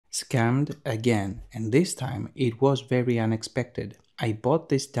Scammed again, and this time it was very unexpected. I bought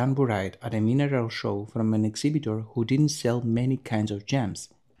this Danburite at a mineral show from an exhibitor who didn't sell many kinds of gems.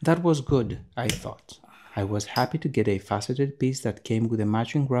 That was good, I thought. I was happy to get a faceted piece that came with a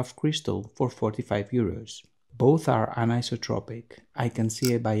matching rough crystal for 45 euros. Both are anisotropic. I can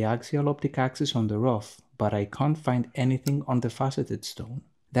see a biaxial optic axis on the rough, but I can't find anything on the faceted stone.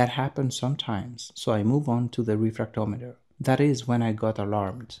 That happens sometimes, so I move on to the refractometer. That is when I got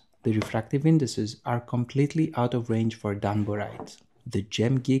alarmed. The refractive indices are completely out of range for Danburite. The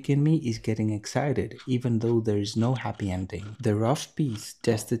gem geek in me is getting excited, even though there is no happy ending. The rough piece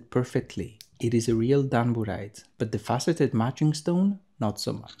tested perfectly. It is a real Danburite, but the faceted matching stone, not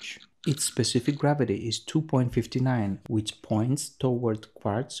so much. Its specific gravity is 2.59, which points toward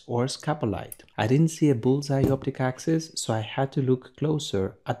quartz or scapolite. I didn't see a bullseye optic axis, so I had to look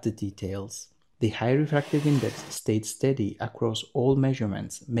closer at the details. The high refractive index stayed steady across all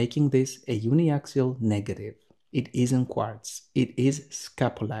measurements, making this a uniaxial negative. It isn't quartz, it is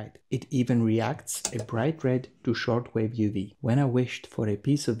scapolite. It even reacts a bright red to shortwave UV. When I wished for a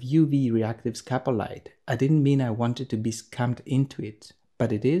piece of UV reactive scapolite, I didn't mean I wanted to be scammed into it,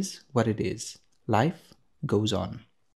 but it is what it is. Life goes on.